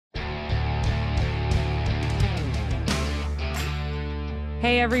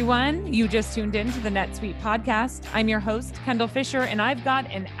Hey everyone, you just tuned in to the NetSuite podcast. I'm your host, Kendall Fisher, and I've got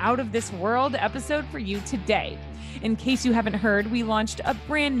an out of this world episode for you today. In case you haven't heard, we launched a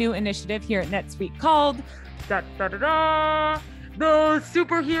brand new initiative here at NetSuite called the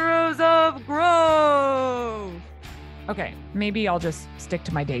Superheroes of Growth. Okay, maybe I'll just stick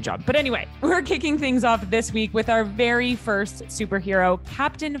to my day job. But anyway, we're kicking things off this week with our very first superhero,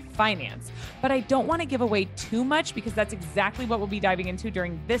 Captain Finance. But I don't want to give away too much because that's exactly what we'll be diving into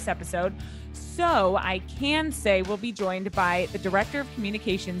during this episode. So I can say we'll be joined by the Director of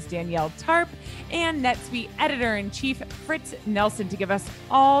Communications, Danielle Tarp, and NetSuite Editor-in-Chief, Fritz Nelson, to give us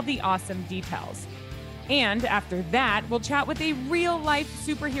all the awesome details. And after that, we'll chat with a real-life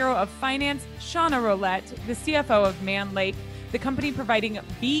superhero of finance, Shana Rowlette, the CFO of Mann Lake, the company providing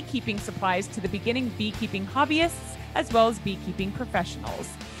beekeeping supplies to the beginning beekeeping hobbyists, as well as beekeeping professionals.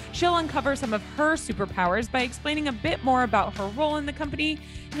 She'll uncover some of her superpowers by explaining a bit more about her role in the company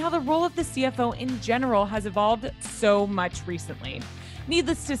and how the role of the CFO in general has evolved so much recently.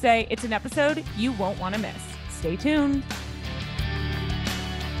 Needless to say, it's an episode you won't want to miss. Stay tuned.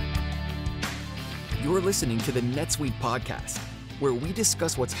 You're listening to the NetSuite podcast, where we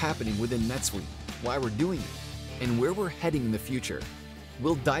discuss what's happening within NetSuite, why we're doing it, and where we're heading in the future.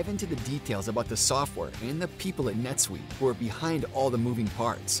 We'll dive into the details about the software and the people at NetSuite who are behind all the moving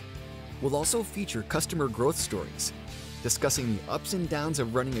parts. We'll also feature customer growth stories, discussing the ups and downs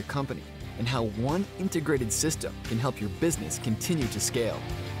of running a company and how one integrated system can help your business continue to scale.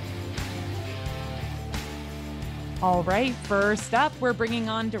 All right, first up, we're bringing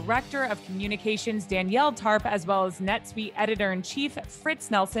on Director of Communications, Danielle Tarp, as well as NetSuite Editor-in-Chief, Fritz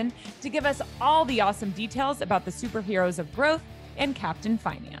Nelson, to give us all the awesome details about the Superheroes of Growth and Captain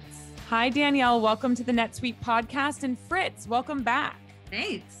Finance. Hi, Danielle. Welcome to the NetSuite podcast. And Fritz, welcome back.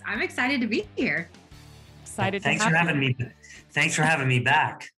 Thanks. I'm excited to be here. Excited Thanks to have for having you. me. Thanks for having me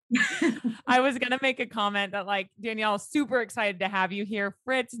back. I was going to make a comment that Danielle, super excited to have you here.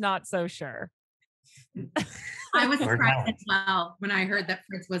 Fritz, not so sure. I was surprised as well when I heard that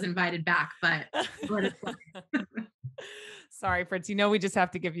Fritz was invited back, but sorry, Fritz, we just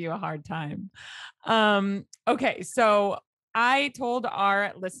have to give you a hard time. Okay, so I told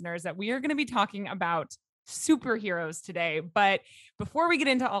our listeners that we are going to be talking about superheroes today. But before we get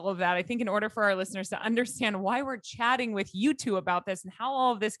into all of that, I think in order for our listeners to understand why we're chatting with you two about this and how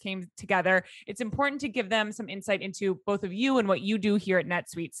all of this came together, it's important to give them some insight into both of you and what you do here at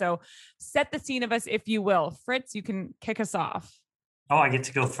NetSuite. So set the scene of us, if you will. Fritz, you can kick us off. Oh, I get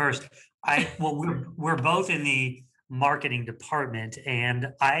to go first. We're both in the marketing department,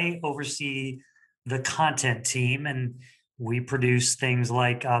 and I oversee the content team, and we produce things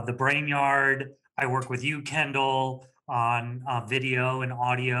like the Brainyard. I work with you, Kendall, on video and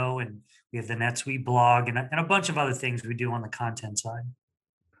audio, and we have the NetSuite blog and a bunch of other things we do on the content side.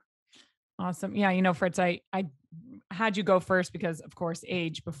 Awesome. Yeah, Fritz, I had you go first because, of course,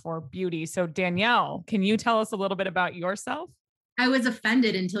 age before beauty. So Danielle, can you tell us a little bit about yourself? I was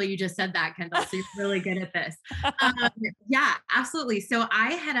offended until you just said that, Kendall. So you're really good at this. Yeah, absolutely. So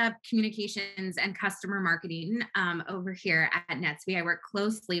I head up communications and customer marketing over here at NetSuite. I work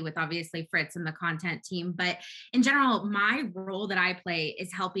closely with obviously Fritz and the content team, but in general, my role that I play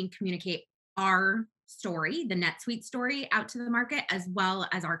is helping communicate our story, the NetSuite story, out to the market, as well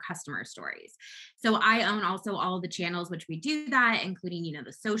as our customer stories. So I own also all of the channels which we do that, including,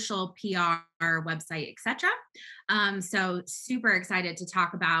 the social, PR, website, etc. So super excited to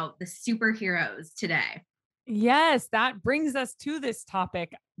talk about the superheroes today. Yes, that brings us to this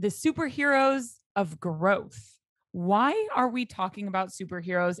topic, the superheroes of growth. Why are we talking about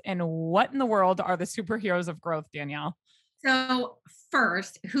superheroes, and what in the world are the superheroes of growth, Danielle? So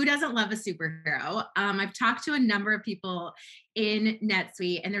first, who doesn't love a superhero? I've talked to a number of people in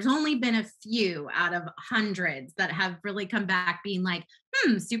NetSuite, and there's only been a few out of hundreds that have really come back being like,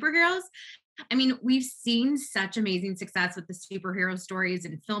 superheroes? I mean, we've seen such amazing success with the superhero stories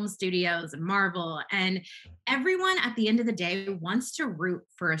in film studios and Marvel, and everyone at the end of the day wants to root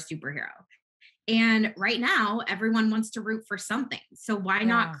for a superhero. And right now, everyone wants to root for something. So why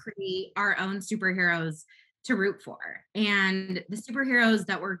not create our own superheroes to root for? And the superheroes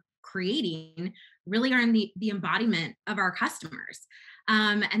that we're creating really are in the embodiment of our customers.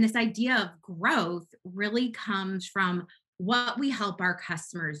 And this idea of growth really comes from what we help our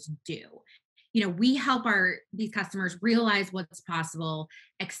customers do. We help these customers realize what's possible,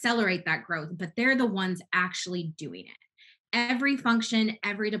 accelerate that growth, but they're the ones actually doing it. Every function,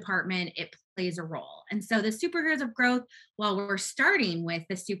 every department, it plays a role. And so the superheroes of growth, while we're starting with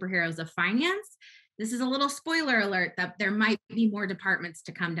the superheroes of finance, this is a little spoiler alert that there might be more departments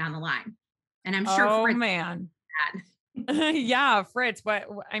to come down the line. And I'm sure. Oh, man. Yeah, Fritz,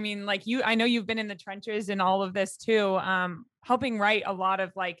 I mean, like I know you've been in the trenches and all of this too, helping write a lot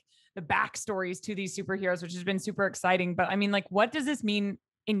of like the backstories to these superheroes, which has been super exciting. But I mean, like, what does this mean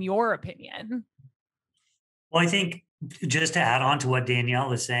in your opinion? Well, I think just to add on to what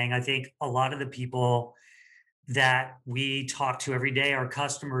Danielle is saying, I think a lot of the people that we talk to every day, our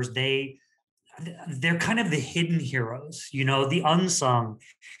customers, they're kind of the hidden heroes, the unsung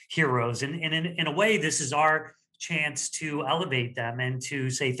heroes. And in a way, this is our chance to elevate them and to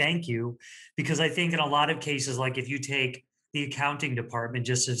say thank you. Because I think in a lot of cases, like if you take the accounting department,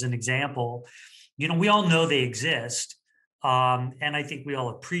 just as an example, we all know they exist. And I think we all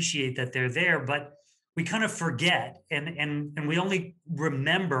appreciate that they're there, but we kind of forget and we only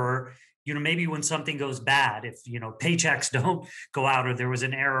remember maybe when something goes bad, if paychecks don't go out, or there was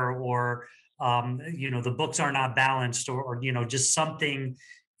an error, or the books are not balanced, or just something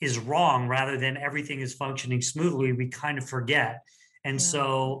is wrong, rather than everything is functioning smoothly, we kind of forget. And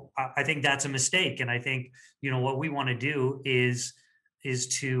so I think that's a mistake. And I think what we want to do is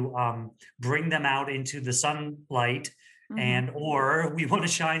to bring them out into the sunlight, or we want to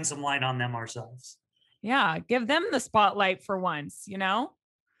shine some light on them ourselves. Yeah, give them the spotlight for once, That's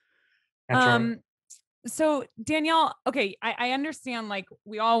right. So Danielle, okay, I understand like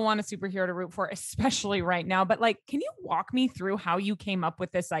we all want a superhero to root for, especially right now, but like, can you walk me through how you came up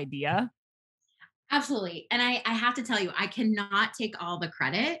with this idea? Absolutely. And I have to tell you, I cannot take all the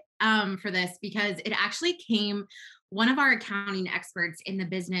credit for this, because it actually came, one of our accounting experts in the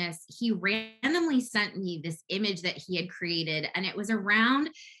business, he randomly sent me this image that he had created, and it was around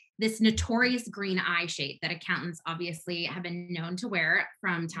this notorious green eye shade that accountants obviously have been known to wear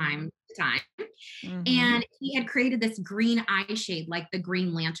from time to time. And he had created this green eye shade like the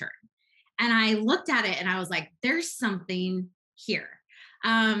Green Lantern. And I looked at it and I was like, there's something here.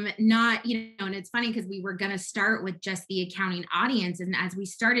 Not, and it's funny because we were going to start with just the accounting audience. And as we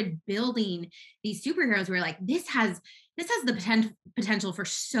started building these superheroes, we were like, this has the potential for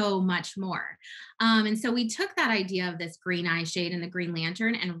so much more. And so we took that idea of this green eye shade and the Green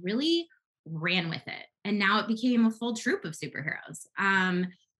Lantern and really ran with it. And now it became a full troupe of superheroes.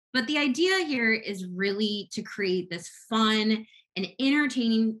 But the idea here is really to create this fun and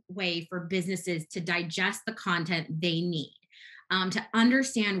entertaining way for businesses to digest the content they need, to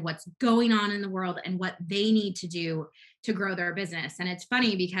understand what's going on in the world and what they need to do to grow their business. And it's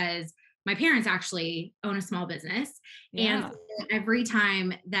funny because my parents actually own a small business. Yeah. And every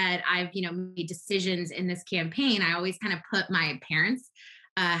time that I've, made decisions in this campaign, I always kind of put my parents'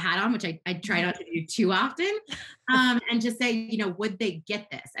 hat on, which I try not to do too often, and just say, would they get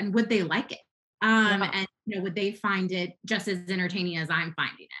this and would they like it? And, would they find it just as entertaining as I'm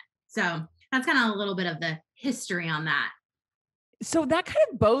finding it? So that's kind of a little bit of the history on that. So that kind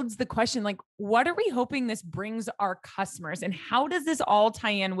of bodes the question, like, what are we hoping this brings our customers, and how does this all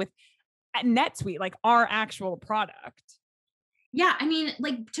tie in with NetSuite, like our actual product? Yeah, I mean,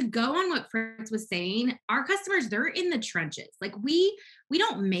 like, to go on what Fritz was saying, our customers, they're in the trenches. Like we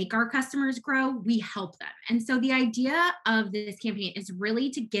don't make our customers grow, we help them. And so the idea of this campaign is really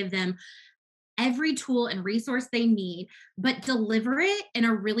to give them every tool and resource they need, but deliver it in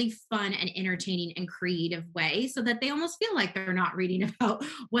a really fun and entertaining and creative way so that they almost feel like they're not reading about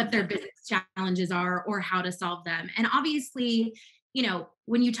what their business challenges are or how to solve them. And obviously,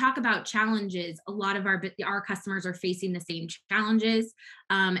 when you talk about challenges, a lot of our customers are facing the same challenges.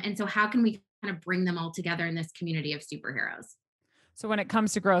 And so how can we kind of bring them all together in this community of superheroes? So when it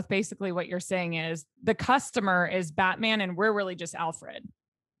comes to growth, basically what you're saying is the customer is Batman and we're really just Alfred.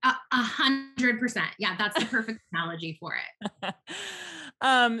 100%. Yeah, that's the perfect analogy for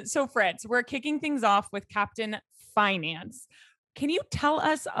it. So Fritz, we're kicking things off with Captain Finance. Can you tell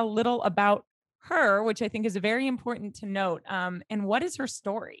us a little about her, which I think is very important to note, and what is her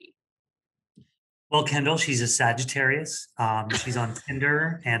story? Well, Kendall, she's a Sagittarius. She's on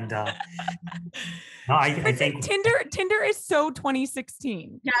Tinder, and no, I think Tinder is so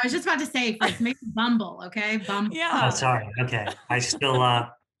 2016. Yeah, I was just about to say, Fritz, make Bumble, okay? Bumble. Yeah. Oh, sorry. Okay, I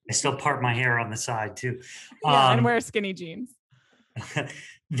still part my hair on the side too. Yeah, and wear skinny jeans.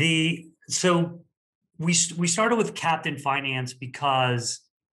 So we started with Captain Finance because,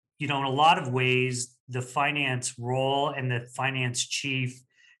 in a lot of ways, the finance role and the finance chief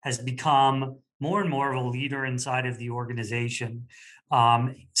has become more and more of a leader inside of the organization,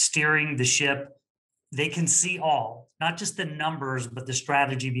 steering the ship. They can see all, not just the numbers, but the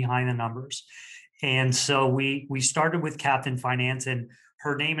strategy behind the numbers. And so we started with Captain Finance, and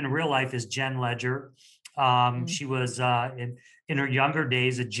her name in real life is Jen Ledger. She was in her younger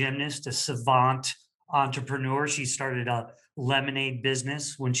days a gymnast, a savant entrepreneur. She started a lemonade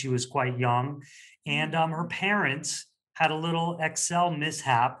business when she was quite young, and her parents had a little Excel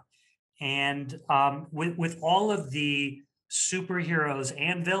mishap. And with all of the superheroes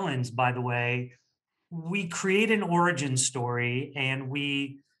and villains, by the way, we create an origin story and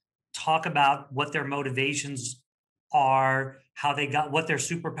we talk about what their motivations are, how they got, what their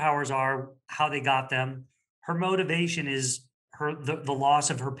superpowers are, how they got them. Her motivation is the loss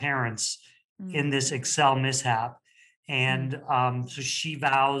of her parents in this Excel mishap. And so she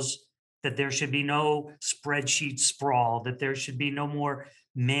vows that there should be no spreadsheet sprawl, that there should be no more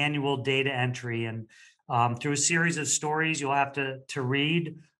manual data entry. And through a series of stories you'll have to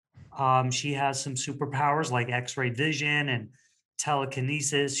read, she has some superpowers like X-ray vision and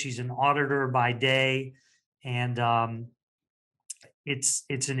telekinesis. She's an auditor by day, and it's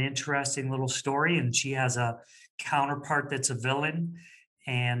an interesting little story. And she has a counterpart that's a villain,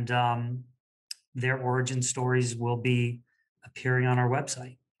 and their origin stories will be appearing on our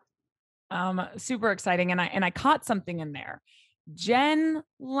website. Super exciting. And I caught something in there. Jen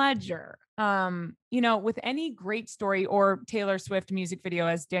Ledger. With any great story or Taylor Swift music video,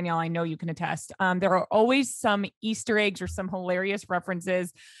 as Danielle, I know you can attest, there are always some Easter eggs or some hilarious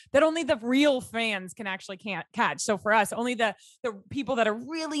references that only the real fans can actually can't catch. So for us, only the people that are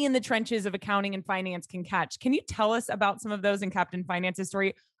really in the trenches of accounting and finance can catch. Can you tell us about some of those in Captain Finance's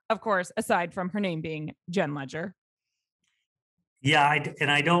story? Of course, aside from her name being Jen Ledger. Yeah, I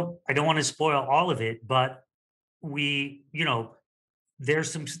don't want to spoil all of it, but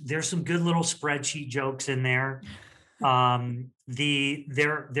there's some good little spreadsheet jokes in there.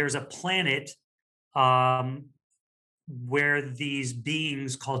 There's a planet where these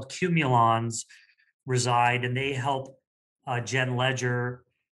beings called cumulons reside, and they help Jen Ledger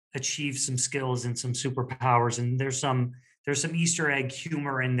achieve some skills and some superpowers. And there's some Easter egg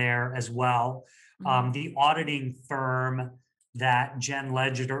humor in there as well. The auditing firm that Jen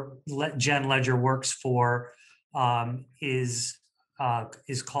Ledger works for is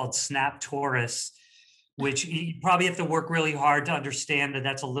called Snap Taurus, which you probably have to work really hard to understand that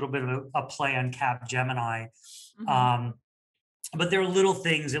that's a little bit of a play on Cap Gemini. But there are little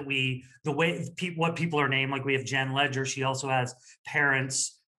things that what people are named, like we have Jen Ledger. She also has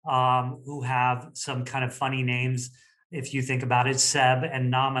parents who have some kind of funny names. If you think about it, Seb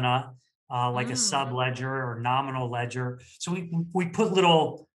and Nomina, like a sub ledger or nominal ledger. So we put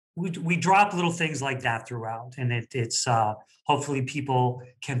we drop little things like that throughout, and it's hopefully people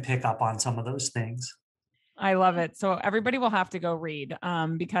can pick up on some of those things. I love it. So everybody will have to go read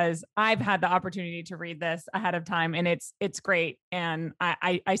because I've had the opportunity to read this ahead of time, and it's great. And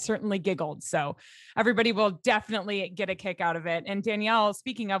I certainly giggled. So everybody will definitely get a kick out of it. And Danielle,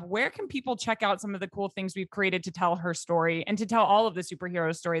 speaking of, where can people check out some of the cool things we've created to tell her story and to tell all of the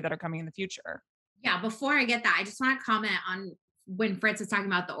superhero story that are coming in the future? Yeah, before I get that, I just want to comment on when Fritz was talking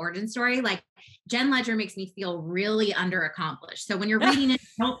about the origin story. Like, Jen Ledger makes me feel really underaccomplished. So when you're reading it,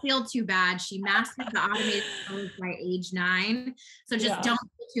 don't feel too bad. She mastered the automated flows by age 9. So just don't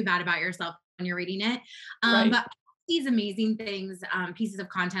feel too bad about yourself when you're reading it. But these amazing things, pieces of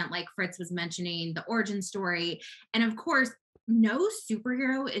content, like Fritz was mentioning, the origin story. And of course, no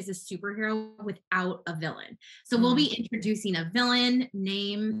superhero is a superhero without a villain. So we'll be introducing a villain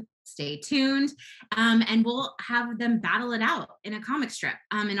name. Stay tuned. And we'll have them battle it out in a comic strip.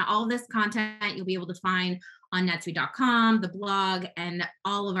 And all this content you'll be able to find on netsuite.com, the blog, and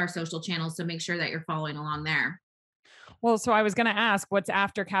all of our social channels. So make sure that you're following along there. Well, so I was going to ask what's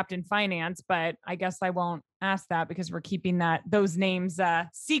after Captain Finance, but I guess I won't ask that because we're keeping those names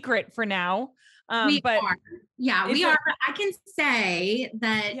secret for now. We are. I can say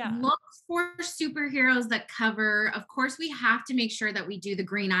that look for superheroes that cover. Of course, we have to make sure that we do the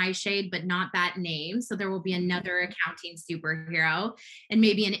green eye shade, but not that name. So there will be another accounting superhero and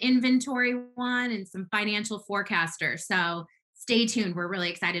maybe an inventory one and some financial forecaster. So stay tuned. We're really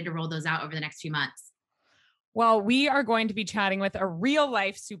excited to roll those out over the next few months. Well, we are going to be chatting with a real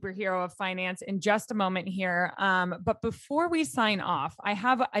life superhero of finance in just a moment here. But before we sign off, I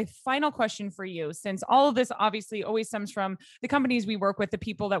have a final question for you. Since all of this obviously always stems from the companies we work with, the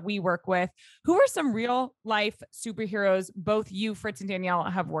people that we work with, who are some real life superheroes both you, Fritz, and Danielle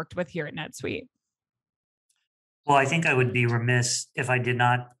have worked with here at NetSuite? Well, I think I would be remiss if I did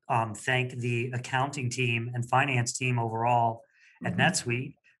not thank the accounting team and finance team overall at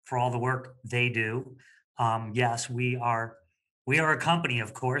NetSuite for all the work they do. Yes, we are a company,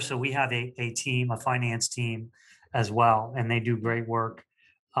 of course, so we have a finance team as well, and they do great work.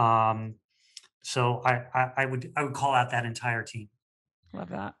 So I would call out that entire team. Love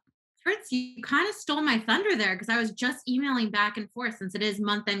that. Fritz, you kind of stole my thunder there because I was just emailing back and forth since it is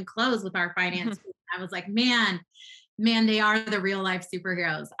month-end close with our finance team. I was like, man, they are the real life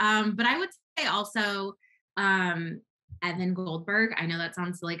superheroes. But I would say also, Evan Goldberg. I know that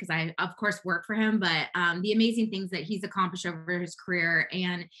sounds silly because I, of course, work for him, but the amazing things that he's accomplished over his career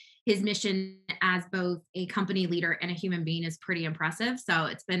and his mission as both a company leader and a human being is pretty impressive. So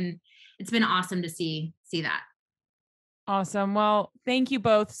it's been awesome to see that. Awesome. Well, thank you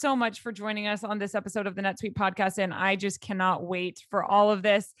both so much for joining us on this episode of the NetSuite podcast. And I just cannot wait for all of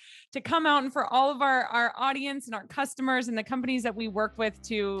this to come out and for all of our audience and our customers and the companies that we work with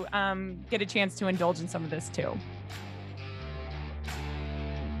to get a chance to indulge in some of this too.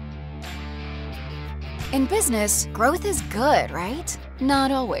 In business, growth is good, right?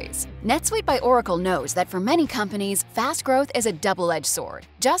 Not always. NetSuite by Oracle knows that for many companies, fast growth is a double-edged sword.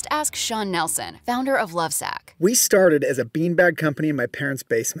 Just ask Sean Nelson, founder of Lovesac. We started as a beanbag company in my parents'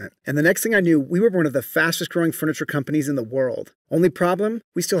 basement, and the next thing I knew, we were one of the fastest-growing furniture companies in the world. Only problem?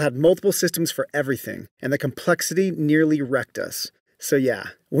 We still had multiple systems for everything, and the complexity nearly wrecked us. So yeah,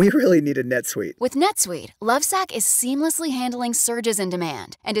 we really needed NetSuite. With NetSuite, Lovesac is seamlessly handling surges in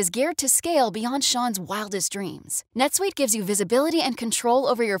demand and is geared to scale beyond Sean's wildest dreams. NetSuite gives you visibility and control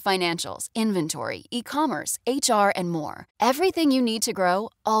over your financials, inventory, e-commerce, HR, and more. Everything you need to grow,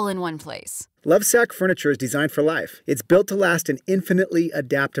 all in one place. Lovesac furniture is designed for life. It's built to last and infinitely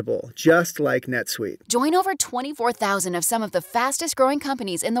adaptable, just like NetSuite. Join over 24,000 of some of the fastest growing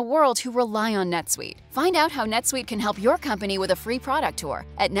companies in the world who rely on NetSuite. Find out how NetSuite can help your company with a free product tour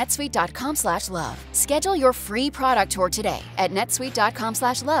at netsuite.com/love. Schedule your free product tour today at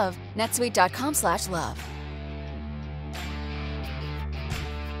netsuite.com/love, netsuite.com/love.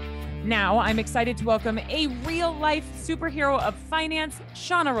 Now, I'm excited to welcome a real-life superhero of finance,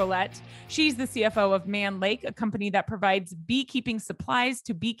 Shana Rowlette. She's the CFO of Mann Lake, a company that provides beekeeping supplies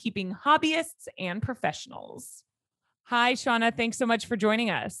to beekeeping hobbyists and professionals. Hi, Shana. Thanks so much for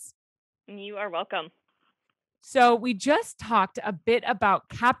joining us. You are welcome. So we just talked a bit about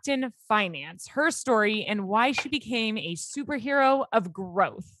Captain Finance, her story, and why she became a superhero of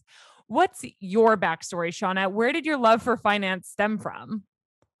growth. What's your backstory, Shana? Where did your love for finance stem from?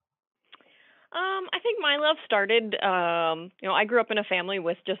 I think my love started, I grew up in a family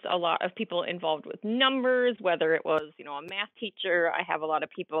with just a lot of people involved with numbers, whether it was, a math teacher. I have a lot of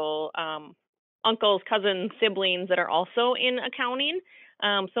people, uncles, cousins, siblings that are also in accounting.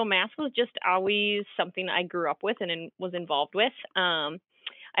 So math was just always something I grew up with and was involved with. I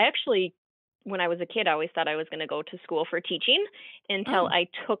actually, when I was a kid, I always thought I was going to go to school for teaching until I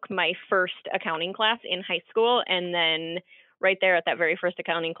took my first accounting class in high school, and then right there at that very first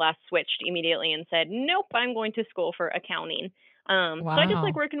accounting class switched immediately and said, nope, I'm going to school for accounting. So I just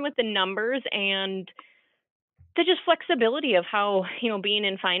like working with the numbers and the just flexibility of how, being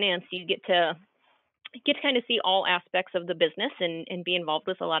in finance, you get to kind of see all aspects of the business and be involved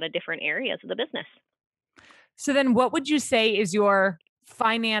with a lot of different areas of the business. So then what would you say is your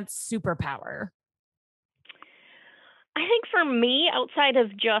finance superpower? I think for me, outside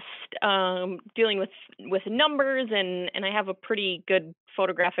of just dealing with numbers, and I have a pretty good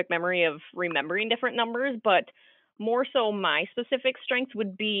photographic memory of remembering different numbers, but more so my specific strength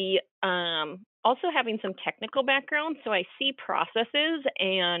would be also having some technical background. So I see processes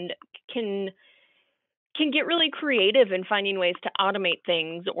and can get really creative in finding ways to automate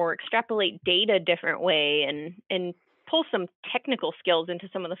things or extrapolate data a different way and pull some technical skills into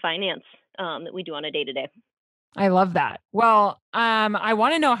some of the finance that we do on a day-to-day. I love that. Well, I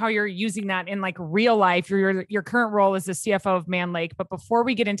want to know how you're using that in like real life, your current role as the CFO of Mann Lake. But before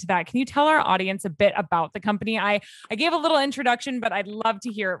we get into that, can you tell our audience a bit about the company? I gave a little introduction, but I'd love to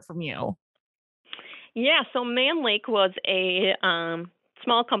hear it from you. Yeah. So Mann Lake was a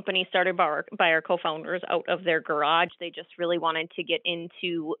small company started by our co-founders out of their garage. They just really wanted to get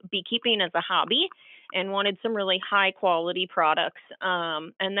into beekeeping as a hobby and wanted some really high quality products.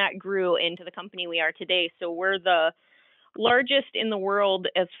 And that grew into the company we are today. So we're the largest in the world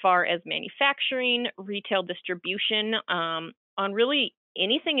as far as manufacturing, retail distribution, on really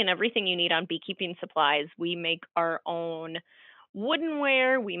anything and everything you need on beekeeping supplies. We make our own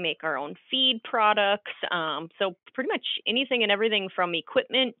woodenware, we make our own feed products. So pretty much anything and everything from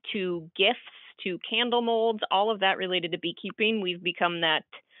equipment to gifts to candle molds, all of that related to beekeeping. We've become that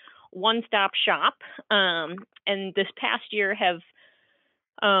one-stop shop, and this past year have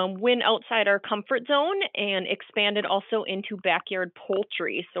went outside our comfort zone and expanded also into backyard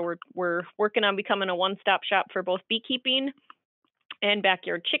poultry. So we're working on becoming a one-stop shop for both beekeeping and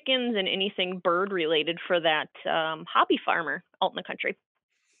backyard chickens and anything bird related for that hobby farmer out in the country.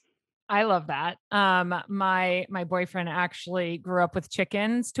 I love that. My boyfriend actually grew up with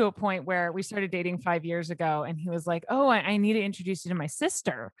chickens to a point where we started dating 5 years ago, and he was like, "Oh, I need to introduce you to my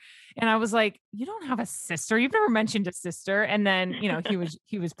sister," and I was like, "You don't have a sister. You've never mentioned a sister." And then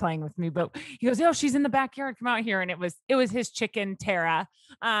he was playing with me, but he goes, "Oh, she's in the backyard. Come out here," and it was his chicken Tara.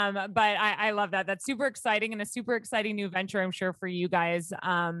 But I love that. That's super exciting and a super exciting new venture, I'm sure, for you guys.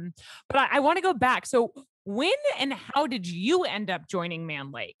 But I want to go back. So when and how did you end up joining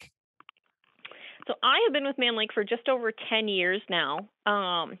Mann Lake? So I have been with Mann Lake for just over 10 years now.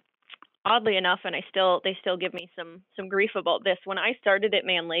 Oddly enough, and they still give me some grief about this. When I started at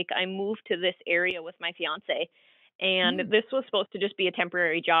Mann Lake, I moved to this area with my fiance, and this was supposed to just be a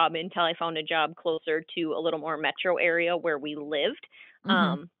temporary job until I found a job closer to a little more metro area where we lived.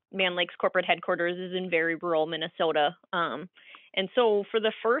 Mhm. Mann Lake's corporate headquarters is in very rural Minnesota, and so for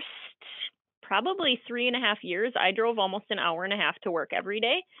the first probably 3.5 years, I drove almost an hour and a half to work every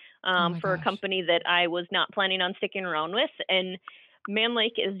day Oh my for a gosh. company that I was not planning on sticking around with. And Mann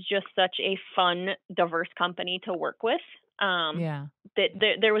Lake is just such a fun, diverse company to work with. Yeah.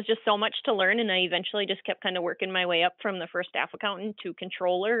 That there was just so much to learn, and I eventually just kept kind of working my way up from the first staff accountant to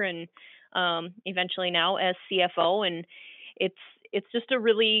controller, and eventually now as CFO. And it's it's just a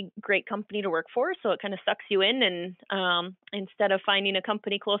really great company to work for. So it kind of sucks you in, and instead of finding a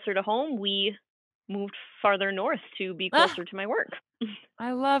company closer to home, we moved farther north to be Ah, closer to my work.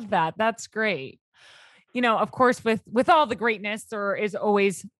 I love that. That's great. Of course, with all the greatness, there is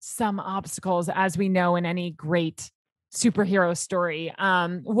always some obstacles, as we know in any great superhero story.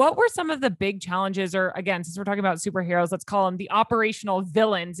 What were some of the big challenges, or again, since we're talking about superheroes, let's call them the operational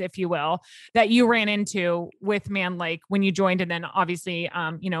villains, if you will, that you ran into with Mann Lake when you joined, and then obviously,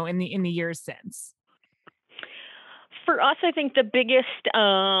 in the years since. For us, I think the biggest,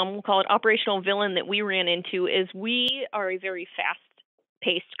 we'll call it operational villain that we ran into is we are a very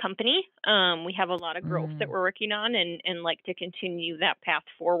fast-paced company. We have a lot of growth that Mm, we're working on, and like to continue that path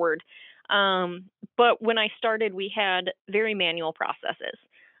forward. But when I started, we had very manual processes.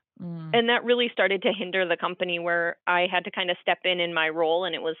 mm, And that really started to hinder the company, where I had to kind of step in my role,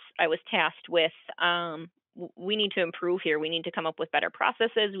 and I was tasked with, we need to improve here. We need to come up with better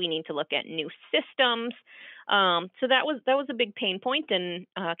processes. We need to look at new systems. So that was a big pain point, and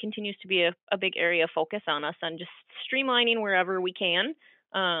continues to be a big area of focus on us, on just streamlining wherever we can,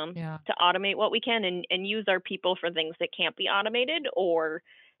 yeah. to automate what we can, and use our people for things that can't be automated, or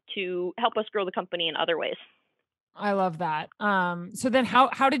to help us grow the company in other ways. I love that. So then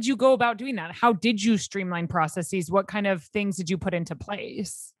how did you go about doing that? How did you streamline processes? What kind of things did you put into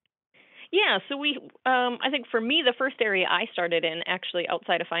place? Yeah, so I think for me, the first area I started in, actually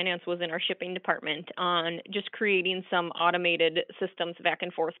outside of finance, was in our shipping department, on just creating some automated systems back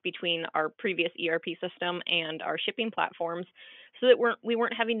and forth between our previous ERP system and our shipping platforms, so that we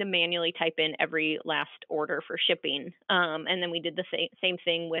weren't having to manually type in every last order for shipping. And then we did the same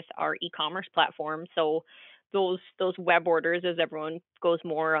thing with our e-commerce platform. So those web orders, as everyone goes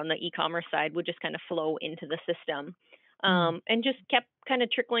more on the e-commerce side, would just kind of flow into the system, Mm. and just kept kind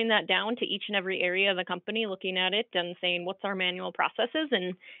of trickling that down to each and every area of the company, looking at it and saying, what's our manual processes,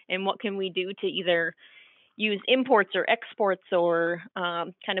 and what can we do to either use imports or exports, or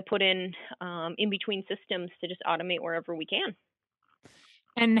kind of put in between systems to just automate wherever we can.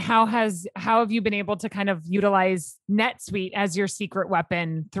 And how have you been able to kind of utilize NetSuite as your secret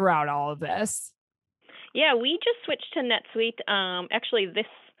weapon throughout all of this? Yeah, we just switched to NetSuite. Actually, this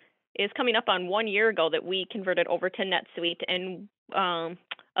is coming up on 1 year ago that we converted over to NetSuite, and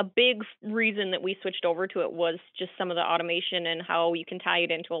a big reason that we switched over to it was just some of the automation and how you can tie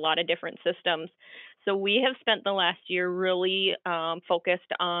it into a lot of different systems. So we have spent the last year really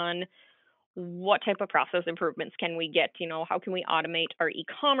focused on what type of process improvements can we get. How can we automate our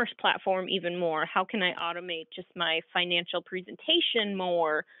e-commerce platform even more? How can I automate just my financial presentation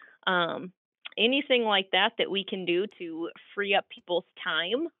more? Anything like that we can do to free up people's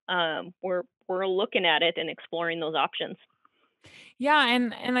time. We're looking at it and exploring those options. Yeah,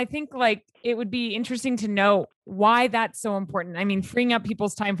 and I think like it would be interesting to know why that's so important. I mean, freeing up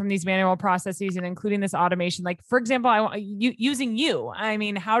people's time from these manual processes and including this automation. Like for example, I want you using you. I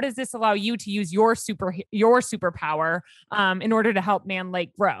mean, how does this allow you to use your superpower in order to help Mann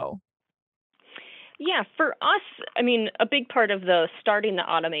Lake grow? Yeah, for us, I mean, a big part of the starting the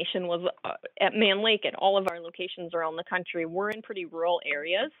automation was at Mann Lake. At all of our locations around the country, we're in pretty rural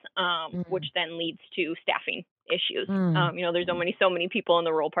areas, which Mm, then leads to staffing issues. mm, There's only so many people in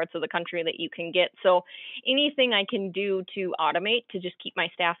the rural parts of the country that you can get. So anything I can do to automate, to just keep my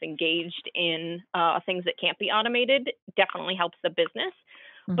staff engaged in things that can't be automated, definitely helps the business.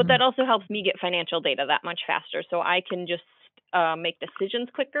 But mhm. that also helps me get financial data that much faster. So I can just make decisions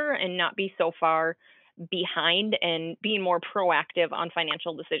quicker and not be so far behind, and being more proactive on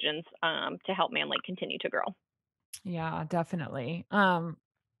financial decisions to help Mann Lake continue to grow. Yeah, definitely. How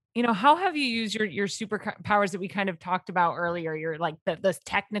have you used your superpowers that we kind of talked about earlier? Your like the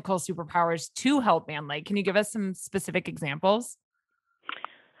technical superpowers to help Mann Lake. Can you give us some specific examples?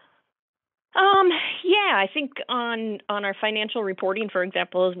 Yeah, I think on our financial reporting, for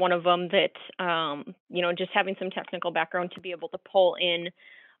example, is one of them that, just having some technical background to be able to pull in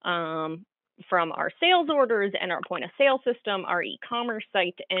from our sales orders and our point of sale system, our e-commerce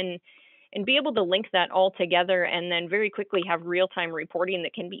site, and be able to link that all together, and then very quickly have real-time reporting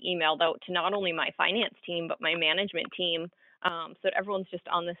that can be emailed out to not only my finance team, but my management team, so that everyone's just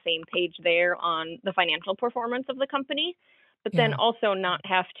on the same page there on the financial performance of the company. But then also not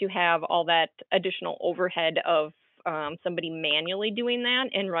have to have all that additional overhead of somebody manually doing that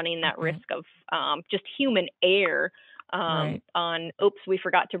and running that risk of just human error on, oops, we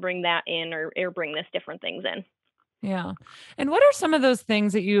forgot to bring that in, or bring this different things in. Yeah. And what are some of those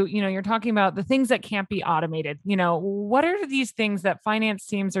things that you're talking about, the things that can't be automated? What are these things that finance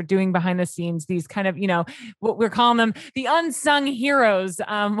teams are doing behind the scenes? These kind of, what we're calling them, the unsung heroes.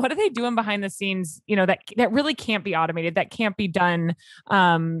 What are they doing behind the scenes, that really can't be automated, that can't be done,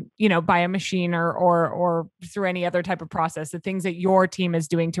 by a machine or through any other type of process, the things that your team is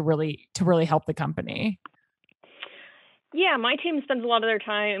doing to really help the company? Yeah, my team spends a lot of their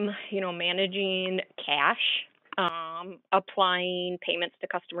time, managing cash, applying payments to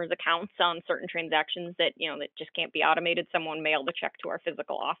customers' accounts on certain transactions that, that just can't be automated. Someone mailed a check to our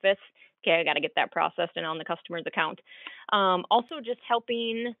physical office. Okay, I got to get that processed and on the customer's account. Also just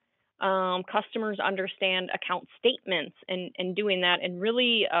helping customers understand account statements and doing that, and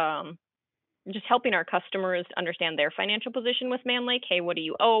really just helping our customers understand their financial position with Mann Lake. Hey, what do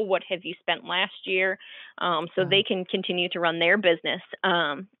you owe? What have you spent last year? So they can continue to run their business.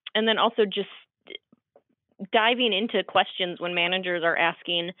 And then also just diving into questions when managers are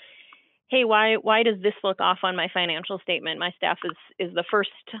asking, hey, why does this look off on my financial statement? My staff is the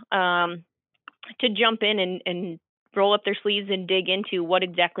first to jump in and roll up their sleeves and dig into what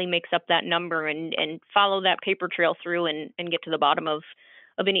exactly makes up that number, and follow that paper trail through and get to the bottom of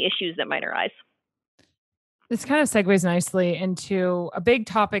any issues that might arise. This kind of segues nicely into a big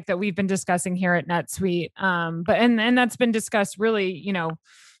topic that we've been discussing here at NetSuite. But that's been discussed really,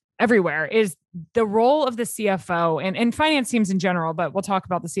 everywhere, is the role of the CFO and finance teams in general, but we'll talk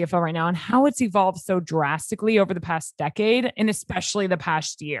about the CFO right now and how it's evolved so drastically over the past decade, and especially the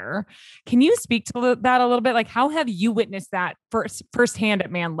past year. Can you speak to that a little bit? Like, how have you witnessed that firsthand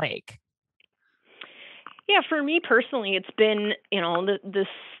at Mann Lake? Yeah, for me personally, it's been,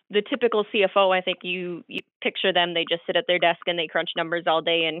 the typical CFO. I think you picture them, they just sit at their desk and they crunch numbers all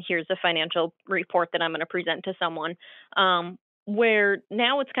day, and here's a financial report that I'm going to present to someone. Where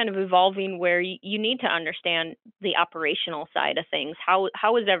now it's kind of evolving where you need to understand the operational side of things. How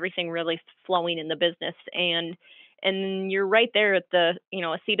is everything really flowing in the business? And you're right there at a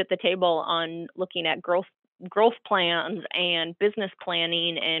seat at the table on looking at growth plans and business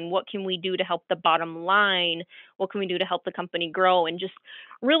planning, and what can we do to help the bottom line? What can we do to help the company grow? And just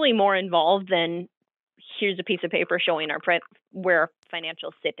really more involved than here's a piece of paper showing where our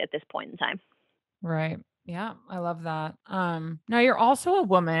financials sit at this point in time. Right. Yeah, I love that. Now you're also a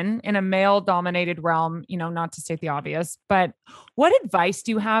woman in a male-dominated realm, not to state the obvious, but what advice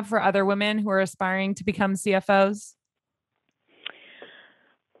do you have for other women who are aspiring to become CFOs?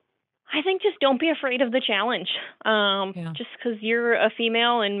 I think just don't be afraid of the challenge. Just because you're a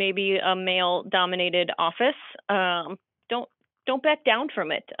female in maybe a male-dominated office, don't back down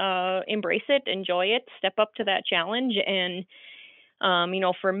from it. Embrace it, enjoy it, step up to that challenge. And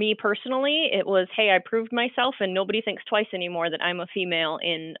for me personally, it was, hey, I proved myself, and nobody thinks twice anymore that I'm a female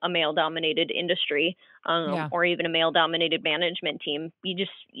in a male-dominated industry, or even a male-dominated management team. You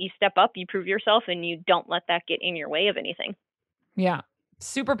step up, you prove yourself, and you don't let that get in your way of anything. Yeah.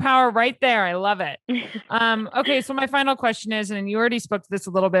 Superpower right there. I love it. Okay. So my final question is, and you already spoke to this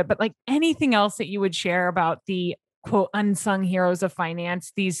a little bit, but like anything else that you would share about the quote unsung heroes of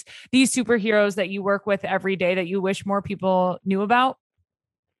finance, these superheroes that you work with every day that you wish more people knew about?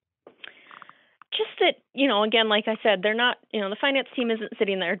 Just that, again, like I said, they're not, the finance team isn't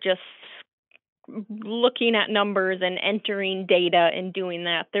sitting there just looking at numbers and entering data and doing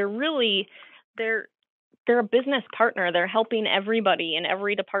that. They're a business partner. They're helping everybody in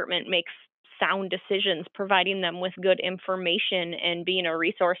every department make sound decisions, providing them with good information, and being a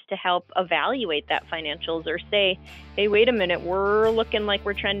resource to help evaluate that financials, or say, hey, wait a minute, we're looking like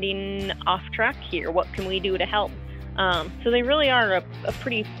we're trending off track here. What can we do to help? So they really are a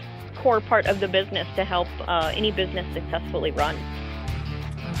pretty core part of the business to help any business successfully run.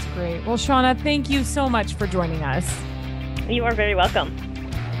 That's great. Well, Shana, thank you so much for joining us. You are very welcome.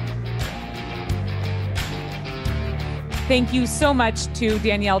 Thank you so much to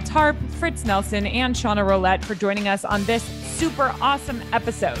Danielle Tarp, Fritz Nelson, and Shana Rowlette for joining us on this super awesome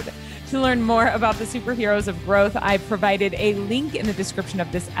episode. To learn more about the superheroes of growth, I've provided a link in the description of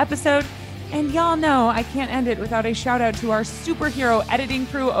this episode. And y'all know I can't end it without a shout out to our superhero editing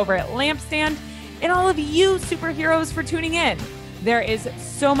crew over at Lampstand and all of you superheroes for tuning in. There is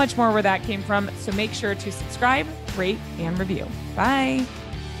so much more where that came from, so make sure to subscribe, rate, and review. Bye.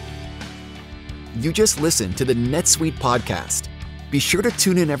 You just listened to the NetSuite podcast. Be sure to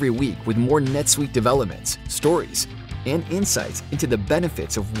tune in every week with more NetSuite developments, stories, and insights into the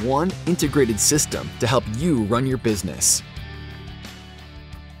benefits of one integrated system to help you run your business.